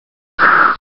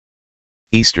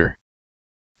Easter.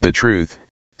 The Truth,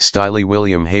 Styley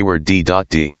William Hayward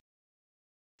D.D.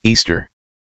 Easter.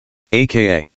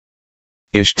 aka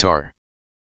Ishtar,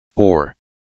 or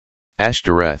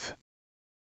Ashtoreth.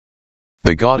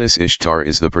 The goddess Ishtar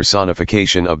is the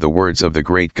personification of the words of the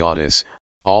great goddess,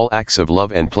 "All acts of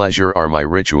love and pleasure are my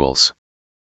rituals."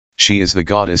 She is the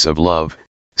goddess of love,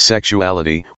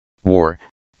 sexuality, war,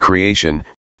 creation,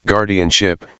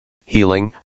 guardianship,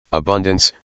 healing,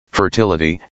 abundance,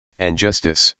 fertility, and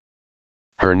justice.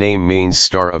 Her name means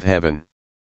Star of Heaven.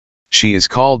 She is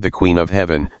called the Queen of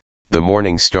Heaven, the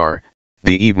Morning Star,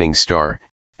 the Evening Star,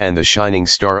 and the Shining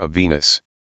Star of Venus.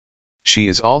 She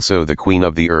is also the Queen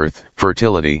of the Earth,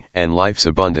 fertility, and life's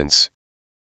abundance.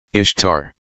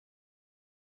 Ishtar.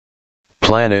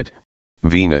 Planet,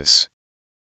 Venus.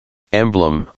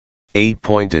 Emblem,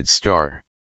 8-pointed star.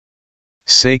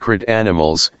 Sacred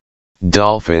animals,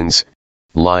 dolphins,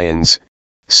 lions,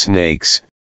 snakes,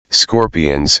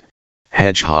 scorpions,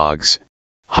 hedgehogs,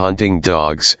 hunting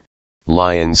dogs,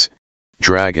 lions,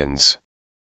 dragons.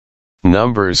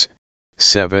 Numbers,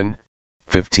 7,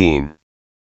 15.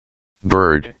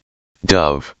 Bird,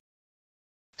 dove.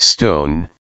 Stone,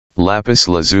 lapis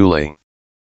lazuli.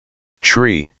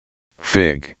 Tree,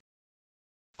 fig.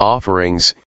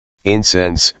 Offerings,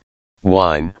 incense,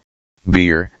 wine,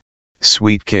 beer,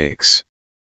 sweet cakes.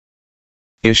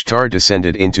 Ishtar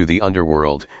descended into the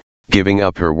underworld, giving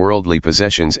up her worldly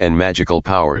possessions and magical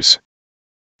powers.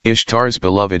 Ishtar's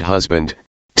beloved husband,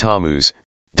 Tammuz,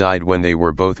 died when they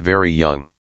were both very young.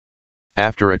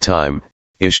 After a time,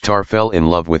 Ishtar fell in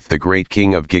love with the great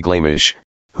king of Gilgamesh,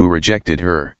 who rejected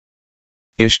her.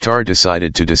 Ishtar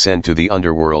decided to descend to the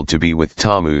underworld to be with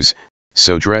Tammuz,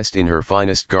 so dressed in her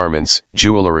finest garments,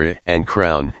 jewelry, and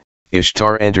crown,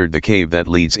 Ishtar entered the cave that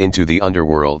leads into the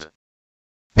underworld.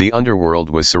 The underworld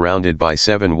was surrounded by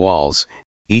 7 walls,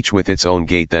 each with its own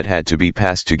gate that had to be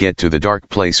passed to get to the dark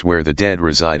place where the dead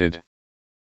resided.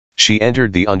 She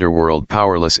entered the underworld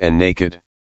powerless and naked.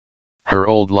 Her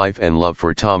old life and love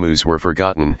for Tammuz were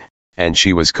forgotten, and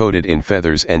she was coated in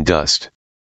feathers and dust.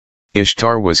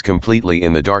 Ishtar was completely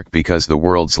in the dark because the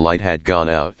world's light had gone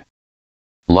out.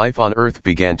 Life on earth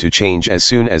began to change as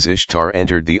soon as Ishtar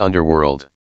entered the underworld.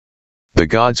 The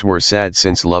gods were sad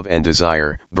since love and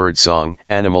desire, birdsong,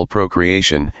 animal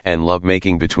procreation, and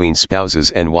love-making between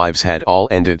spouses and wives had all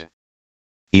ended.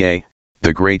 Ea,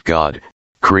 the great god,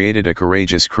 created a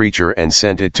courageous creature and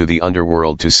sent it to the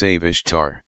underworld to save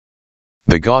Ishtar.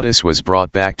 The goddess was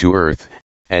brought back to earth,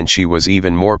 and she was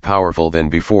even more powerful than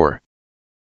before.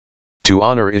 To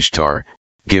honor Ishtar,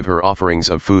 give her offerings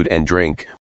of food and drink,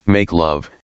 make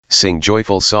love, sing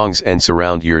joyful songs and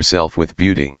surround yourself with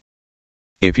beauty.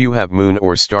 If you have moon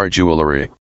or star jewelry,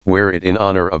 wear it in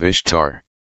honor of Ishtar.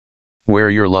 Wear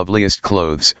your loveliest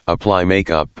clothes, apply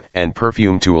makeup and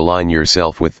perfume to align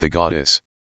yourself with the goddess.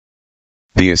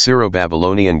 The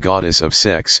Assyro-Babylonian goddess of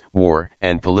sex, war,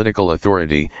 and political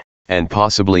authority, and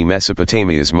possibly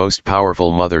Mesopotamia's most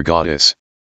powerful mother goddess.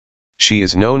 She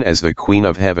is known as the Queen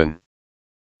of Heaven.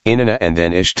 Inanna and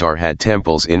then Ishtar had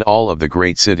temples in all of the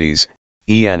great cities: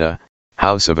 Eanna,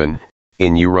 House of An,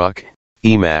 in Uruk,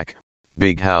 Emak,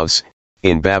 Big House,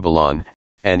 in Babylon,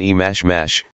 and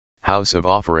Emashmash, House of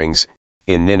Offerings,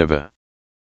 in Nineveh.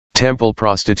 Temple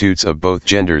prostitutes of both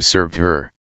genders served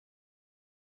her.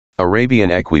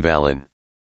 Arabian equivalent.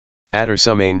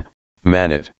 Atarsumain,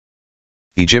 Manat.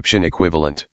 Egyptian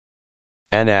equivalent.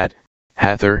 Anat,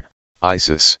 Hathor,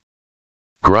 Isis.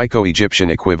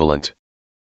 Greco-Egyptian equivalent.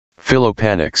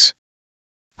 Philopanix.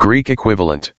 Greek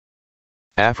equivalent.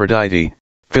 Aphrodite,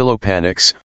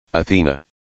 Philopanix, Athena.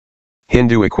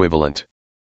 Hindu equivalent.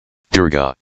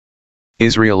 Durga.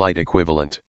 Israelite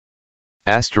equivalent.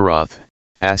 Astaroth,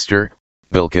 Aster,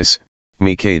 Bilqis,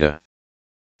 Mikeda.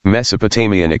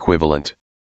 Mesopotamian equivalent.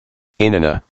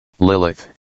 Inanna, Lilith,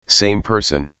 same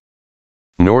person.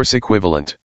 Norse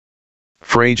equivalent.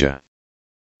 Phrygia.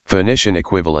 Phoenician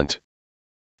equivalent.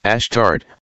 Ashtart,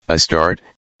 Astarte,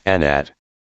 Anat.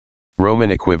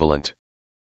 Roman equivalent.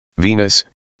 Venus,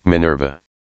 Minerva.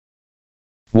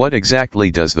 What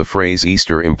exactly does the phrase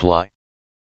Easter imply?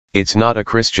 It's not a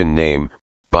Christian name,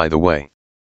 by the way.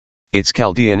 Its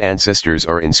Chaldean ancestors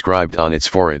are inscribed on its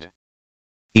forehead.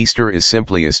 Easter is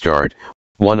simply Astarte,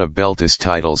 one of Beltis'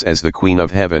 titles as the Queen of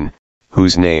Heaven,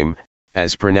 whose name,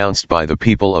 as pronounced by the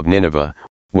people of Nineveh,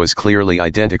 was clearly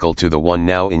identical to the one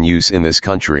now in use in this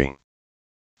country.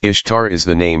 Ishtar is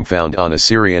the name found on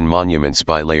Assyrian monuments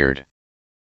by Layard.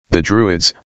 The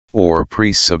Druids, or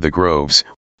priests of the groves,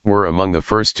 were among the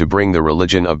first to bring the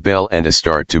religion of Baal and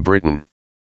Astarte to Britain.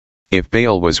 If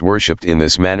Baal was worshipped in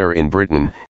this manner in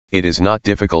Britain, it is not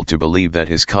difficult to believe that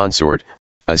his consort,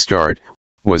 Astarte,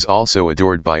 was also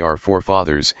adored by our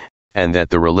forefathers, and that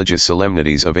the religious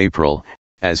solemnities of April,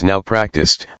 as now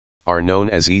practiced, are known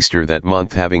as Easter, that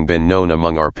month having been known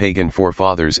among our pagan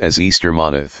forefathers as Easter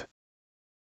Month.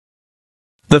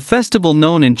 The festival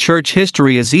known in church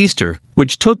history as Easter,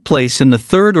 which took place in the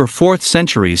 3rd or 4th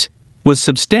centuries, was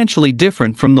substantially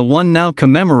different from the one now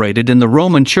commemorated in the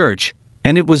Roman Church,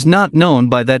 and it was not known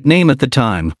by that name at the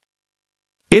time.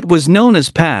 It was known as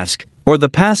Pasch, or the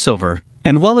Passover,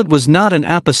 and while it was not an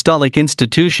apostolic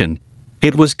institution,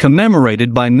 it was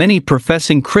commemorated by many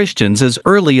professing Christians as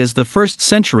early as the 1st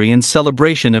century in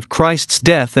celebration of Christ's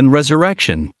death and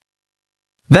resurrection.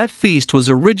 That feast was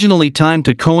originally timed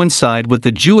to coincide with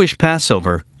the Jewish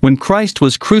Passover, when Christ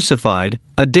was crucified,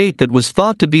 a date that was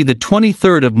thought to be the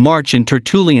 23rd of March in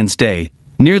Tertullian's day,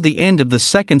 near the end of the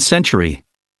 2nd century.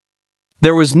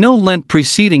 There was no Lent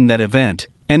preceding that event,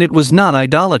 and it was not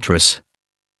idolatrous.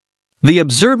 The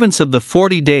observance of the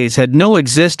 40 days had no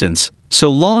existence, so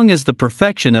long as the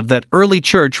perfection of that early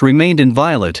church remained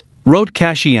inviolate, wrote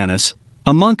Cassianus,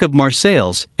 a monk of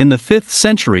Marseilles, in the 5th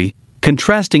century,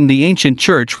 contrasting the ancient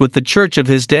church with the church of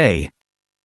his day.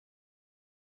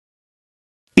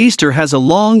 Easter has a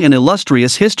long and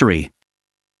illustrious history.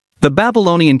 The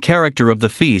Babylonian character of the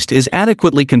feast is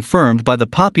adequately confirmed by the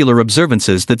popular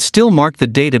observances that still mark the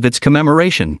date of its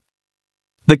commemoration.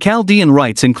 The Chaldean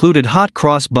rites included hot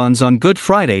cross buns on Good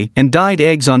Friday and dyed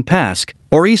eggs on Pasch,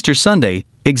 or Easter Sunday,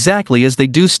 exactly as they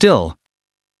do still.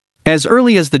 As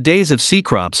early as the days of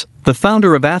Cecrops, the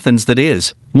founder of Athens, that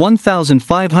is,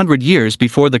 1,500 years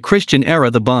before the Christian era,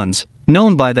 the buns,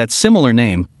 known by that similar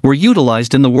name, were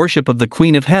utilized in the worship of the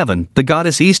Queen of Heaven, the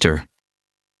goddess Easter.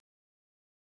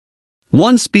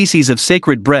 One species of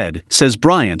sacred bread, says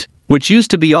Bryant, which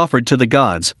used to be offered to the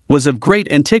gods, was of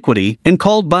great antiquity and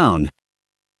called baun.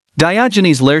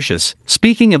 Diogenes Laertius,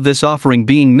 speaking of this offering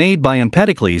being made by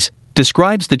Empedocles,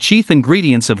 describes the chief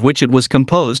ingredients of which it was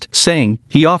composed, saying,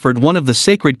 he offered one of the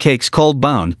sacred cakes called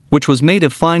baun, which was made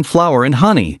of fine flour and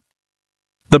honey.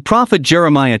 The prophet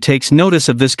Jeremiah takes notice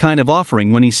of this kind of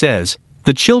offering when he says,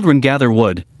 the children gather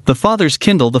wood, the fathers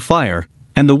kindle the fire,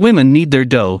 and the women knead their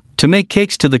dough, to make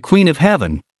cakes to the Queen of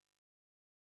Heaven.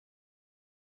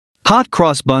 Hot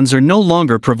cross buns are no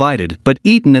longer provided but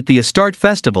eaten at the Astarte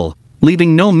festival,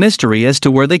 leaving no mystery as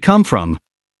to where they come from.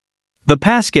 The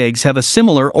Pasch eggs have a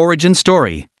similar origin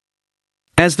story.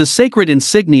 As the sacred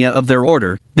insignia of their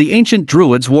order, the ancient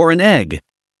Druids wore an egg.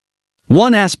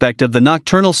 One aspect of the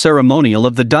nocturnal ceremonial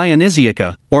of the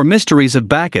Dionysiaca, or Mysteries of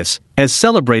Bacchus, as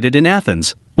celebrated in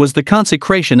Athens, was the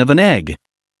consecration of an egg.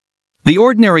 The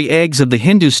ordinary eggs of the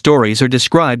Hindu stories are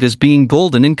described as being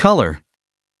golden in color.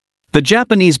 The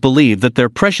Japanese believe that their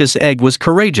precious egg was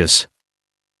courageous.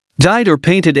 Dyed or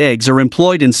painted eggs are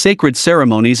employed in sacred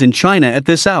ceremonies in China at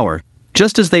this hour,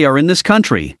 just as they are in this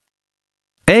country.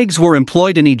 Eggs were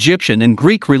employed in Egyptian and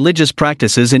Greek religious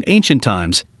practices in ancient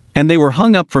times, and they were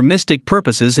hung up for mystic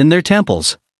purposes in their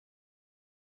temples.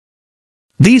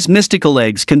 These mystical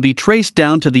eggs can be traced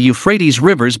down to the Euphrates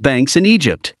River's banks in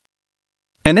Egypt.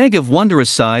 An egg of wondrous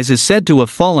size is said to have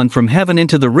fallen from heaven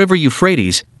into the river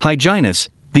Euphrates. Hyginus,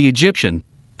 the Egyptian,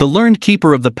 the learned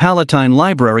keeper of the Palatine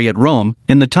Library at Rome,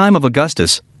 in the time of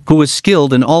Augustus, who was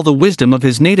skilled in all the wisdom of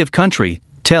his native country,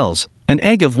 tells, an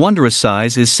egg of wondrous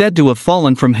size is said to have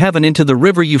fallen from heaven into the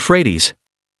river Euphrates.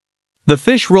 The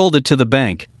fish rolled it to the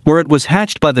bank, where it was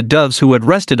hatched by the doves who had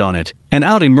rested on it, and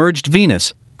out emerged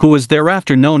Venus, who was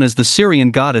thereafter known as the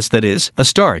Syrian goddess, that is,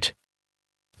 Astarte.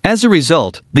 As a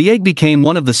result, the egg became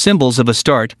one of the symbols of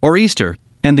Astarte, or Easter,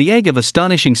 and the egg of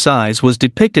astonishing size was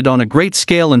depicted on a great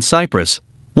scale in Cyprus,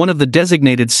 one of the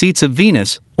designated seats of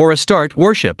Venus, or Astarte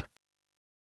worship.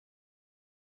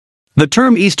 The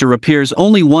term Easter appears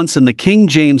only once in the King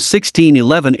James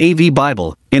 1611 AV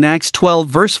Bible, in Acts 12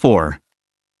 verse 4.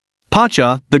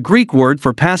 Pacha, the Greek word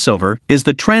for Passover, is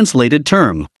the translated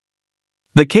term.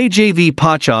 The KJV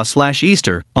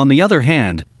Pacha/Easter, on the other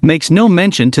hand, makes no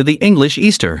mention to the English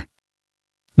Easter.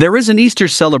 There is an Easter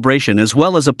celebration as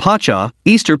well as a Pacha,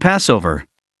 Easter Passover.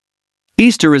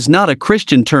 Easter is not a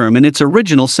Christian term in its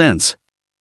original sense.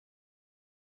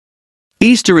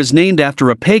 Easter is named after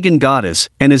a pagan goddess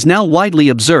and is now widely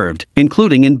observed,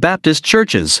 including in Baptist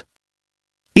churches.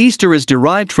 Easter is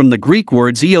derived from the Greek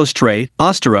words Eostre,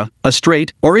 Ostera,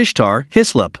 Astrate, or Ishtar,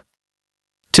 Hislop.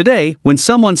 Today, when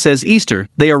someone says Easter,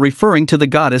 they are referring to the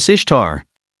goddess Ishtar.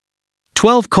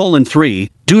 12:3,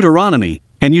 Deuteronomy,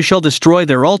 and you shall destroy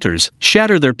their altars,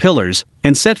 shatter their pillars,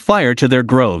 and set fire to their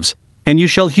groves, and you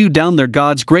shall hew down their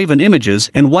gods' graven images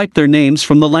and wipe their names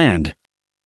from the land.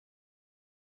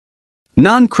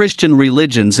 Non-Christian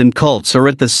religions and cults are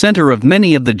at the center of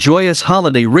many of the joyous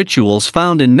holiday rituals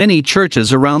found in many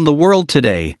churches around the world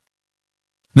today.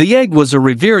 The egg was a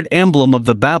revered emblem of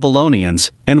the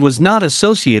Babylonians and was not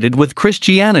associated with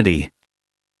Christianity.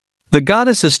 The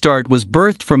goddess Astarte was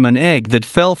birthed from an egg that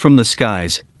fell from the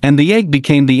skies, and the egg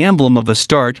became the emblem of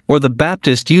Astarte, or the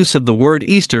Baptist use of the word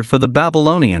Easter for the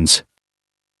Babylonians.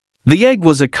 The egg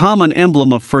was a common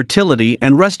emblem of fertility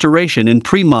and restoration in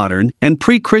pre-modern and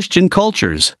pre-Christian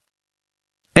cultures.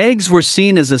 Eggs were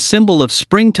seen as a symbol of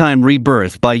springtime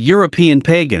rebirth by European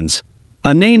pagans,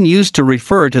 a name used to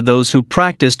refer to those who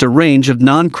practiced a range of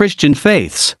non-Christian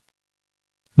faiths.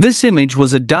 This image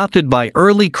was adopted by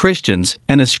early Christians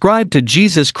and ascribed to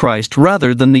Jesus Christ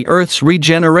rather than the earth's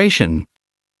regeneration.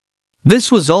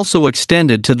 This was also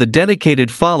extended to the dedicated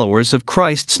followers of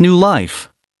Christ's new life.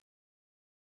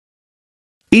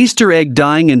 Easter egg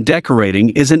dyeing and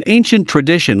decorating is an ancient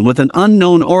tradition with an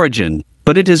unknown origin,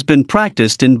 but it has been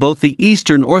practiced in both the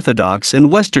Eastern Orthodox and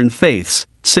Western faiths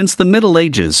since the Middle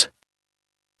Ages.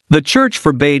 The Church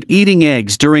forbade eating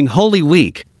eggs during Holy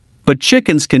Week, but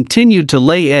chickens continued to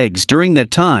lay eggs during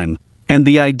that time, and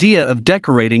the idea of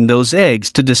decorating those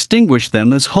eggs to distinguish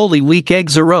them as Holy Week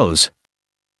eggs arose.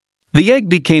 The egg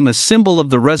became a symbol of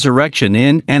the resurrection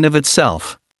in and of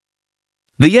itself.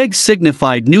 The egg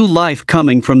signified new life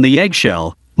coming from the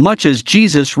eggshell, much as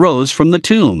Jesus rose from the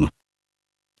tomb.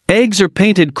 Eggs are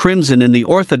painted crimson in the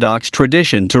Orthodox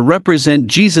tradition to represent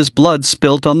Jesus' blood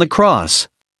spilt on the cross.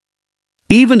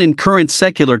 Even in current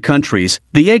secular countries,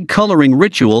 the egg coloring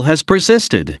ritual has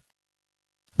persisted.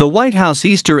 The White House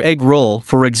Easter egg roll,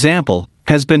 for example,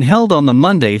 has been held on the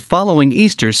Monday following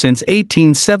Easter since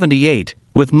 1878,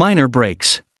 with minor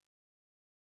breaks.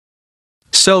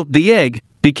 So, the egg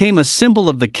became a symbol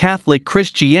of the Catholic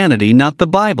Christianity, not the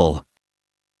Bible.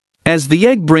 As the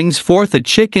egg brings forth a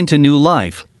chick into new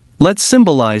life, let's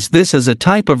symbolize this as a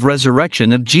type of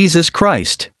resurrection of Jesus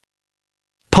Christ.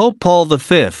 Pope Paul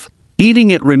V,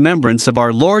 eating at remembrance of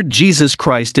our Lord Jesus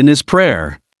Christ in his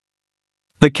prayer.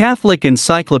 The Catholic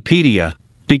Encyclopedia,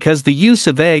 because the use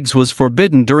of eggs was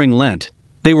forbidden during Lent,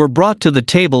 they were brought to the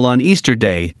table on Easter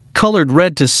Day, colored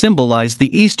red to symbolize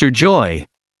the Easter joy.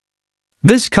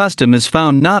 This custom is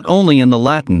found not only in the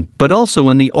Latin but also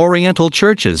in the Oriental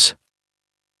churches.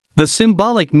 The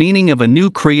symbolic meaning of a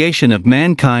new creation of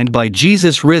mankind by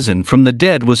Jesus risen from the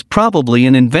dead was probably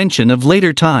an invention of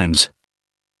later times.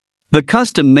 The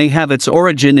custom may have its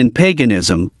origin in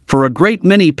paganism, for a great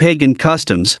many pagan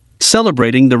customs,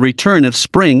 celebrating the return of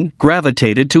spring,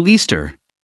 gravitated to Easter.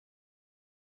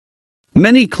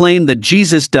 Many claim that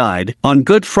Jesus died on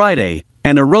Good Friday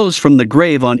and arose from the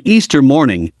grave on Easter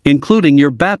morning, including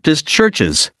your Baptist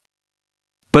churches.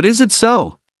 But is it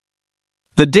so?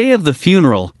 The day of the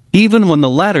funeral, even when the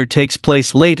latter takes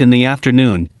place late in the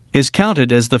afternoon, is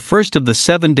counted as the first of the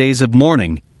 7 days of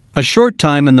mourning. A short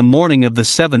time in the morning of the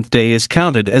seventh day is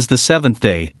counted as the seventh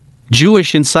day.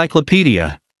 Jewish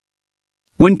Encyclopedia.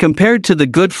 When compared to the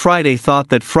Good Friday thought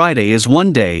that Friday is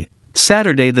one day,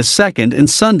 Saturday the second and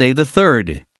Sunday the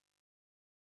third.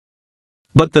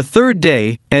 But the third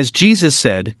day, as Jesus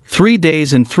said, 3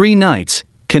 days and 3 nights,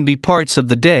 can be parts of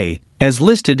the day, as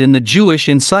listed in the Jewish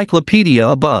Encyclopedia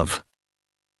above.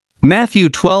 Matthew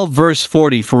 12 verse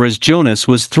 40 For as Jonas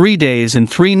was 3 days and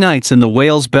 3 nights in the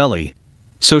whale's belly,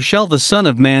 so shall the Son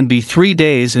of Man be 3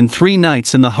 days and 3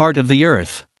 nights in the heart of the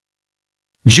earth.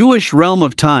 Jewish realm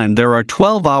of time there are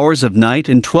 12 hours of night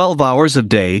and 12 hours of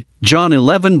day. John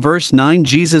 11 verse 9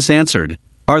 Jesus answered,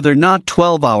 Are there not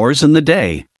 12 hours in the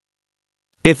day?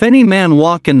 If any man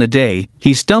walk in the day,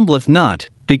 he stumbleth not,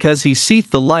 because he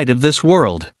seeth the light of this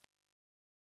world.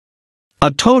 A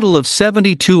total of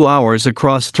 72 hours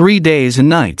across 3 days and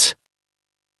nights.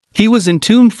 He was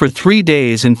entombed for 3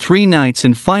 days and 3 nights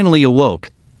and finally awoke,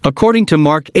 according to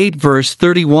Mark 8 verse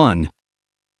 31.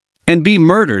 And be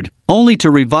murdered, only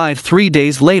to revive 3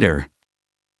 days later.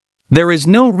 There is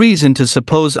no reason to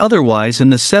suppose otherwise in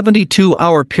the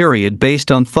 72-hour period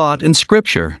based on thought and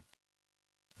scripture.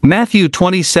 Matthew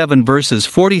 27 verses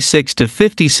 46 to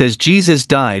 50 says Jesus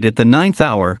died at the 9th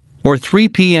hour, or 3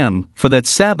 p.m., for that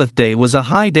Sabbath day was a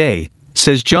high day,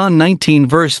 says John 19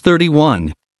 verse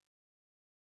 31.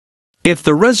 If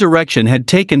the resurrection had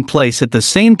taken place at the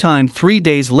same time 3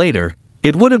 days later,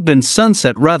 it would have been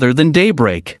sunset rather than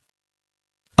daybreak.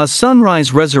 A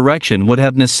sunrise resurrection would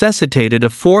have necessitated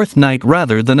a fourth night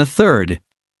rather than a third.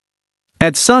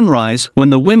 At sunrise,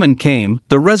 when the women came,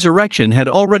 the resurrection had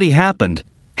already happened,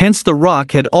 hence the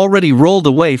rock had already rolled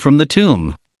away from the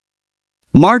tomb.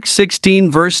 Mark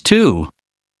 16 verse 2.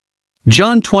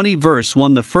 John 20 verse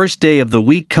 1 The first day of the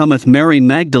week cometh Mary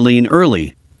Magdalene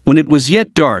early, when it was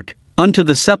yet dark, unto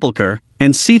the sepulchre,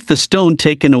 and seeth the stone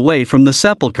taken away from the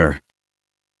sepulchre.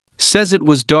 Says it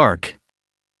was dark.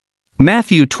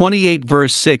 Matthew 28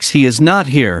 verse 6 He is not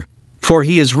here, for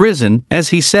he is risen, as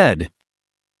he said.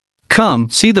 Come,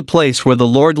 see the place where the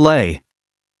Lord lay.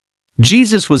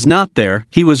 Jesus was not there,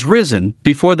 he was risen,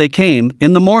 before they came,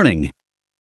 in the morning.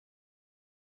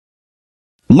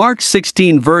 Mark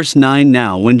 16 verse 9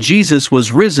 Now when Jesus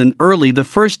was risen early the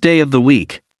first day of the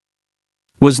week.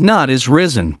 Was not is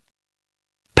risen.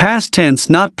 Past tense,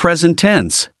 not present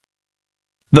tense.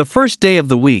 The first day of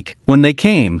the week, when they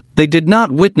came, they did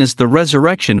not witness the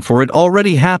resurrection, for it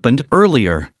already happened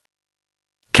earlier.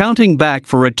 Counting back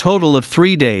for a total of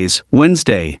 3 days,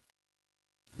 Wednesday.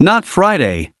 Not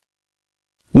Friday.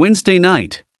 Wednesday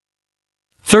night.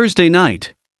 Thursday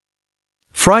night.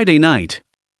 Friday night.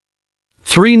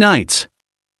 3 nights.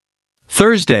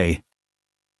 Thursday.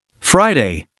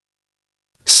 Friday.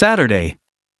 Saturday.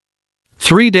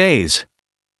 3 days.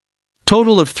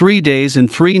 Total of 3 days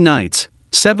and 3 nights,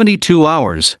 72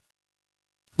 hours.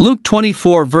 Luke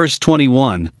 24 verse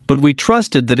 21, But we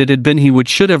trusted that it had been he which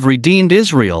should have redeemed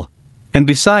Israel. And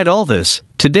beside all this,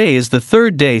 today is the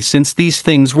 3rd day since these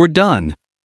things were done.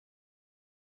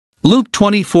 Luke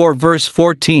 24 verse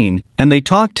 14, And they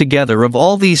talked together of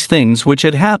all these things which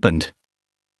had happened.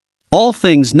 All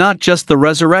things, not just the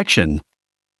resurrection.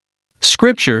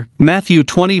 Scripture, Matthew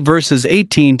 20 verses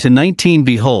 18 to 19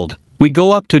 Behold, we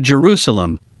go up to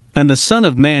Jerusalem, and the Son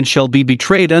of Man shall be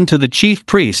betrayed unto the chief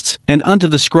priests, and unto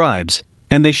the scribes,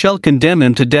 and they shall condemn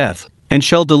him to death, and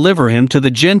shall deliver him to the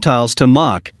Gentiles to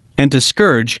mock, and to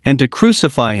scourge, and to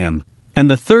crucify him, and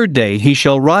the 3rd day he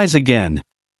shall rise again.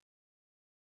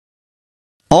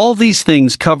 All these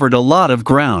things covered a lot of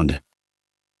ground.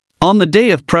 On the day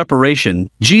of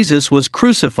preparation, Jesus was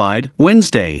crucified,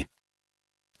 Wednesday.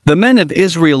 The men of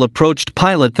Israel approached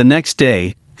Pilate the next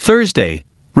day, Thursday,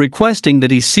 requesting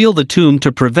that he seal the tomb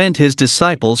to prevent his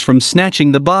disciples from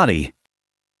snatching the body.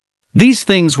 These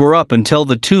things were up until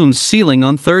the tomb's sealing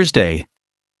on Thursday.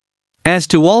 As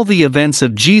to all the events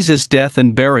of Jesus' death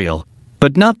and burial,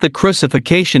 but not the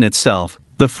crucifixion itself,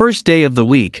 the first day of the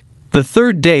week, the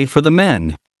 3rd day for the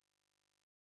men.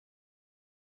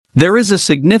 There is a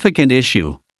significant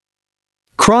issue.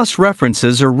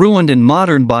 Cross-references are ruined in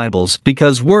modern Bibles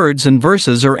because words and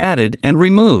verses are added and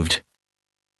removed.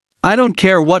 I don't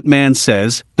care what man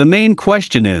says, the main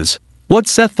question is, what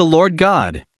saith the Lord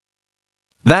God?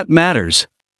 That matters.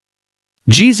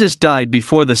 Jesus died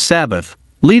before the Sabbath,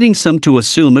 leading some to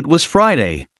assume it was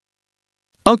Friday.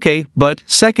 Okay, but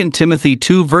 2 Timothy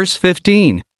 2 verse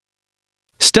 15.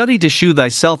 Study to shew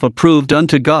thyself approved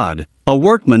unto God, a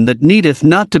workman that needeth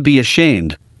not to be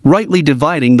ashamed, rightly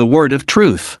dividing the word of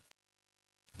truth.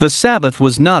 The Sabbath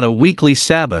was not a weekly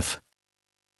Sabbath.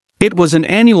 It was an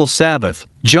annual Sabbath,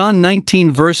 John 19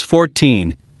 verse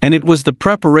 14, and it was the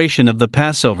preparation of the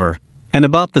Passover, and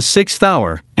about the 6th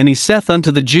hour, and he saith unto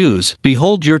the Jews,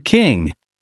 Behold your king.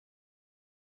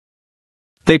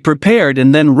 They prepared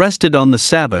and then rested on the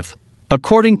Sabbath,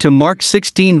 according to Mark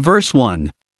 16 verse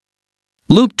 1.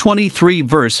 Luke 23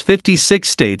 verse 56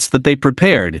 states that they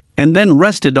prepared, and then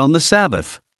rested on the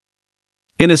Sabbath.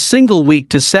 In a single week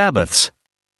to Sabbaths.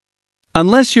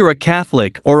 Unless you're a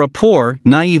Catholic or a poor,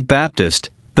 naive Baptist,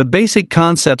 the basic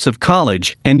concepts of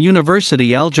college and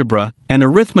university algebra and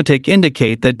arithmetic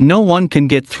indicate that no one can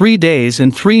get 3 days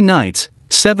and 3 nights,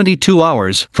 72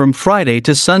 hours, from Friday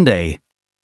to Sunday.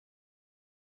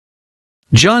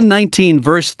 John 19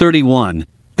 verse 31,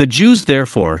 The Jews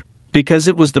therefore, because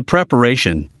it was the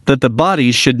preparation, that the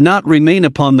bodies should not remain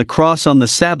upon the cross on the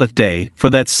Sabbath day, for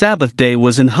that Sabbath day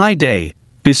was an high day,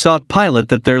 besought Pilate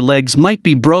that their legs might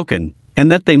be broken,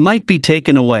 and that they might be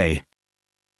taken away.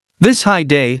 This high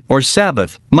day, or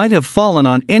Sabbath, might have fallen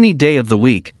on any day of the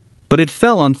week, but it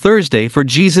fell on Thursday for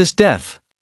Jesus' death.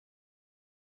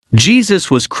 Jesus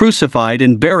was crucified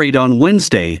and buried on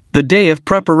Wednesday, the day of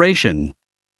preparation.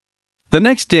 The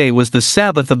next day was the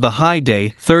Sabbath of the high day,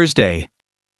 Thursday.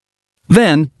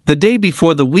 Then, the day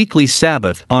before the weekly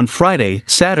Sabbath, on Friday,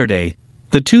 Saturday,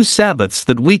 the 2 Sabbaths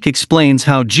that week explains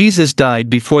how Jesus died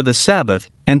before the Sabbath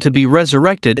and to be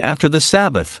resurrected after the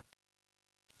Sabbath.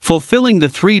 Fulfilling the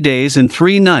 3 days and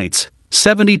 3 nights,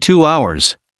 72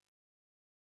 hours.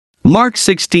 Mark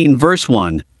 16 verse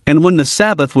 1, And when the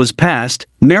Sabbath was past,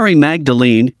 Mary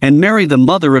Magdalene and Mary the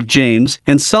mother of James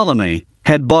and Salome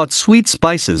had bought sweet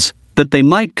spices, that they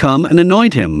might come and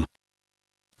anoint him.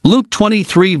 Luke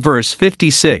 23 verse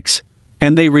 56,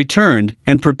 And they returned,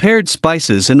 and prepared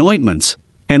spices and ointments,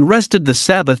 and rested the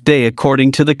Sabbath day according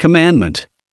to the commandment.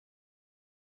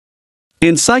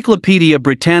 Encyclopaedia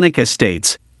Britannica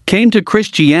states, came to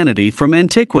Christianity from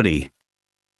antiquity.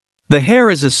 The hare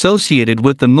is associated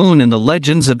with the moon in the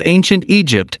legends of ancient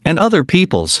Egypt and other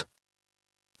peoples.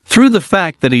 Through the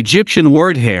fact that Egyptian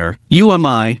word hare,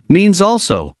 umi, means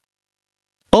also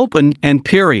open and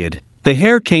period, the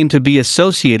hare came to be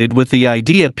associated with the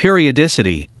idea of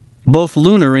periodicity, both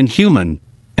lunar and human,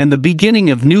 and the beginning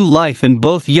of new life in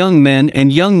both young men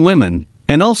and young women,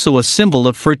 and also a symbol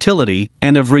of fertility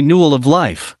and of renewal of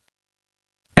life.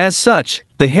 As such,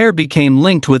 the hare became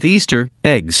linked with Easter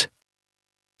eggs.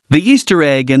 The Easter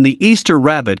egg and the Easter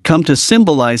rabbit come to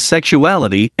symbolize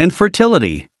sexuality and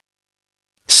fertility.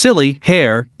 Silly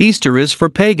hare, Easter is for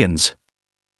pagans.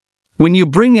 When you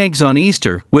bring eggs on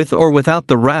Easter, with or without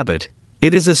the rabbit,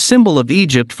 it is a symbol of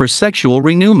Egypt for sexual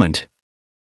renewment.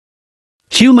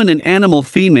 Human and animal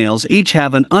females each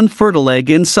have an unfertile egg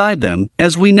inside them,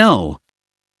 as we know.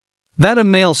 That a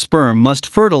male sperm must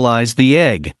fertilize the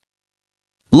egg.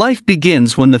 Life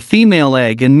begins when the female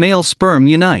egg and male sperm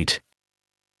unite.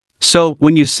 So,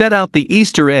 when you set out the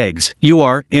Easter eggs, you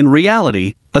are, in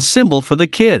reality, a symbol for the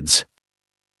kids.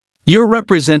 You're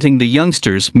representing the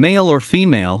youngsters, male or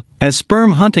female, as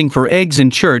sperm hunting for eggs in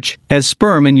church, as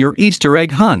sperm in your Easter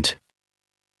egg hunt.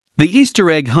 The Easter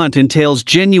egg hunt entails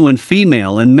genuine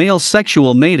female and male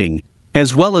sexual mating,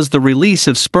 as well as the release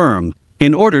of sperm,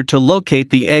 in order to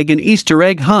locate the egg in Easter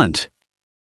egg hunt.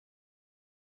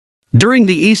 During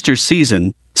the Easter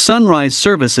season, sunrise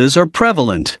services are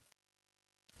prevalent.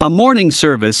 A morning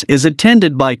service is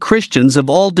attended by Christians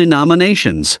of all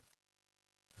denominations.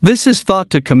 This is thought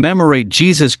to commemorate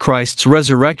Jesus Christ's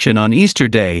resurrection on Easter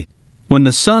Day, when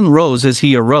the sun rose as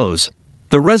he arose.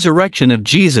 The resurrection of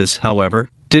Jesus, however,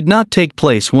 did not take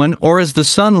place when or as the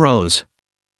sun rose.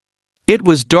 It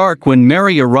was dark when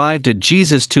Mary arrived at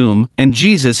Jesus' tomb, and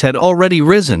Jesus had already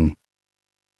risen.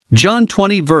 John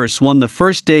 20 verse 1 The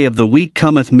first day of the week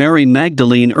cometh Mary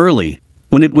Magdalene early,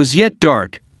 when it was yet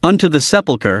dark, unto the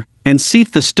sepulchre, and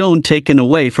seeth the stone taken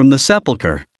away from the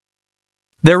sepulchre.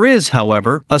 There is,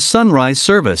 however, a sunrise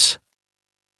service.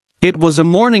 It was a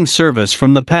morning service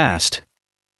from the past.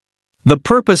 The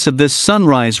purpose of this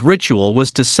sunrise ritual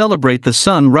was to celebrate the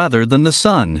sun rather than the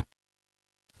sun.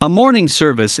 A morning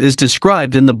service is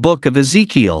described in the book of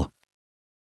Ezekiel.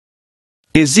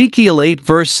 Ezekiel 8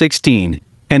 verse 16,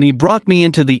 And he brought me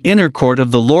into the inner court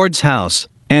of the Lord's house,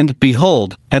 and,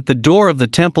 behold, at the door of the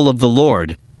temple of the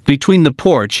Lord, between the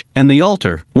porch and the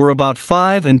altar, were about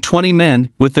 25 men,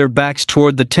 with their backs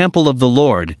toward the temple of the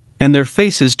Lord, and their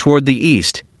faces toward the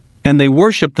east, and they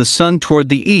worshipped the sun toward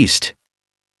the east.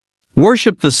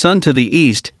 Worship the sun to the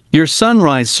east, your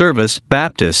sunrise service,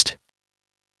 Baptist.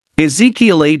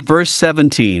 Ezekiel 8 verse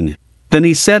 17, Then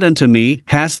he said unto me,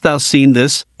 Hast thou seen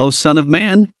this, O son of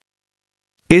man?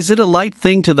 Is it a light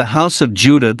thing to the house of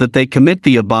Judah that they commit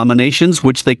the abominations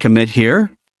which they commit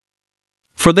here?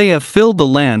 For they have filled the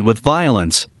land with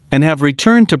violence, and have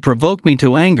returned to provoke me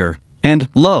to anger, and,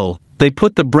 lo, they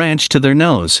put the branch to their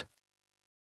nose.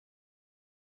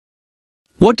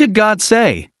 What did God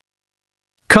say?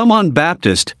 Come on,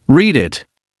 Baptist, read it.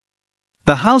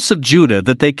 The house of Judah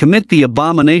that they commit the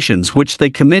abominations which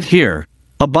they commit here.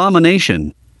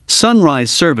 Abomination. Sunrise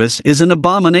service is an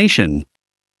abomination.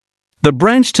 The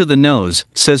branch to the nose,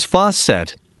 says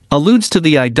Fawcett, alludes to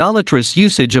the idolatrous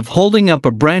usage of holding up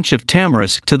a branch of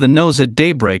tamarisk to the nose at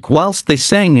daybreak whilst they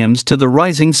sang hymns to the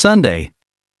rising Sunday.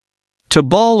 To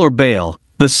Baal or Baal,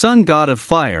 the sun god of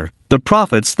fire, the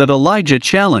prophets that Elijah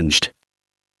challenged.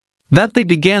 That they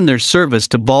began their service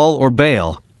to Baal or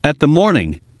Baal, at the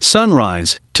morning,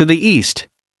 sunrise, to the east.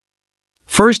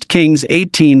 1 Kings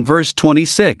 18 verse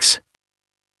 26.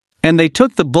 And they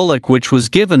took the bullock which was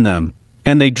given them,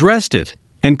 and they dressed it,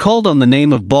 and called on the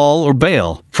name of Baal or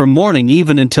Baal, from morning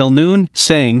even until noon,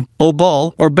 saying, O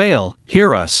Baal or Baal,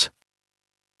 hear us.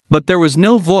 But there was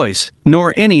no voice,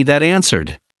 nor any that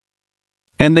answered.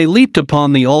 And they leaped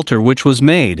upon the altar which was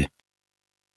made.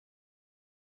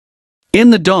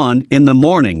 In the dawn, in the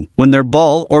morning, when their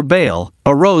Baal or Baal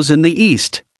arose in the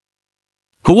east.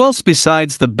 Who else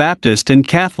besides the Baptist and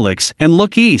Catholics and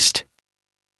look east?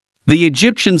 The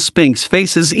Egyptian Sphinx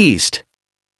faces east.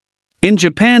 In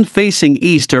Japan, facing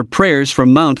east are prayers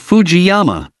from Mount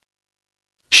Fujiyama.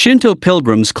 Shinto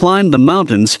pilgrims climb the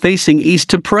mountains facing east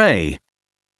to pray,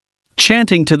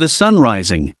 chanting to the sun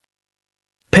rising.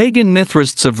 Pagan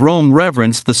Mithraists of Rome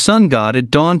reverence the sun god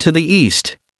at dawn to the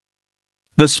east.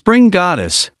 The spring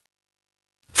goddess.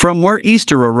 From where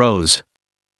Easter arose.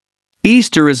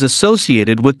 Easter is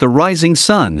associated with the rising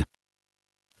sun.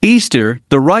 Easter,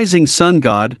 the rising sun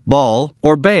god, Baal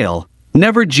or Baal,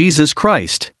 never Jesus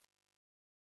Christ.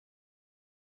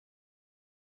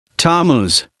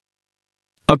 Tammuz.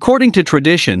 According to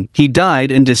tradition, he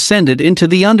died and descended into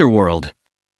the underworld.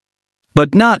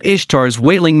 but not Ishtar's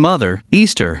wailing mother,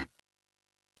 Easter.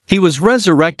 He was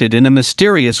resurrected in a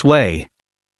mysterious way.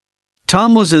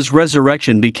 Tammuz's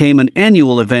resurrection became an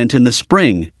annual event in the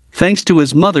spring, thanks to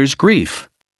his mother's grief.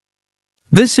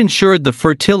 This ensured the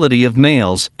fertility of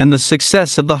males and the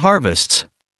success of the harvests.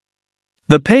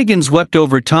 The pagans wept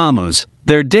over Tammuz,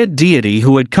 their dead deity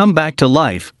who had come back to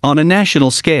life, on a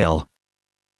national scale.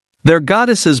 Their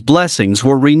goddess's blessings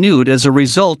were renewed as a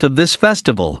result of this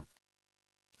festival.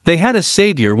 They had a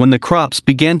savior when the crops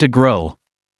began to grow.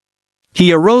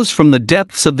 He arose from the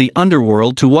depths of the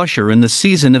underworld to usher in the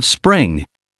season of spring.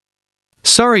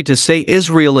 Sorry to say,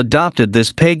 Israel adopted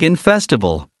this pagan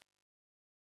festival.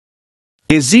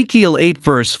 Ezekiel 8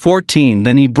 verse 14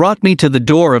 Then he brought me to the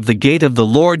door of the gate of the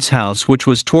Lord's house which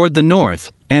was toward the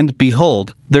north, and,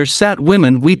 behold, there sat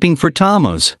women weeping for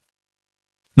Tammuz.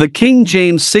 The King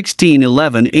James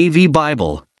 16:11 AV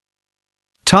Bible.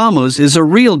 Tammuz is a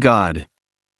real god.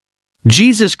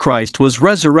 Jesus Christ was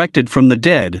resurrected from the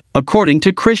dead, according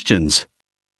to Christians.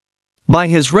 By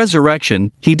his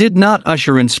resurrection, he did not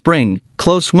usher in spring,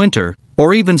 close winter,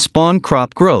 or even spawn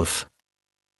crop growth.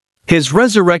 His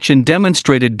resurrection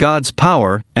demonstrated God's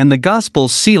power and the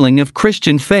gospel's sealing of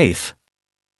Christian faith.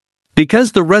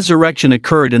 Because the resurrection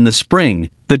occurred in the spring,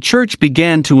 the church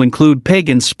began to include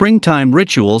pagan springtime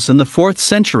rituals in the 4th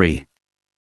century.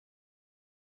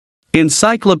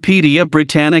 Encyclopaedia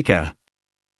Britannica.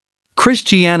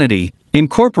 Christianity,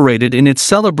 incorporated in its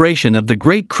celebration of the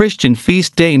great Christian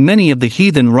feast day many of the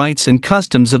heathen rites and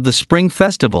customs of the spring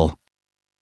festival.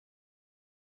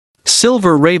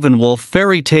 Silver Ravenwolf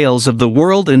Fairy Tales of the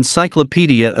World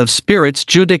Encyclopedia of Spirits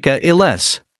Judica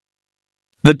Illes.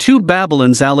 The Two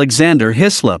Babylons Alexander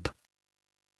Hislop.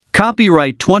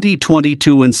 Copyright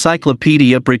 2022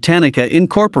 Encyclopaedia Britannica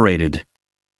Incorporated.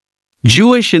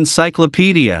 Jewish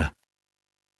Encyclopedia.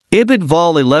 Ibid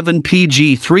Vol 11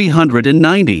 pg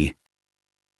 390.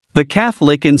 The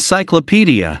Catholic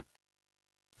Encyclopedia.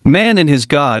 Man and His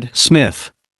God,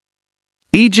 Smith.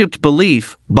 Egypt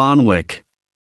Belief, Bonwick.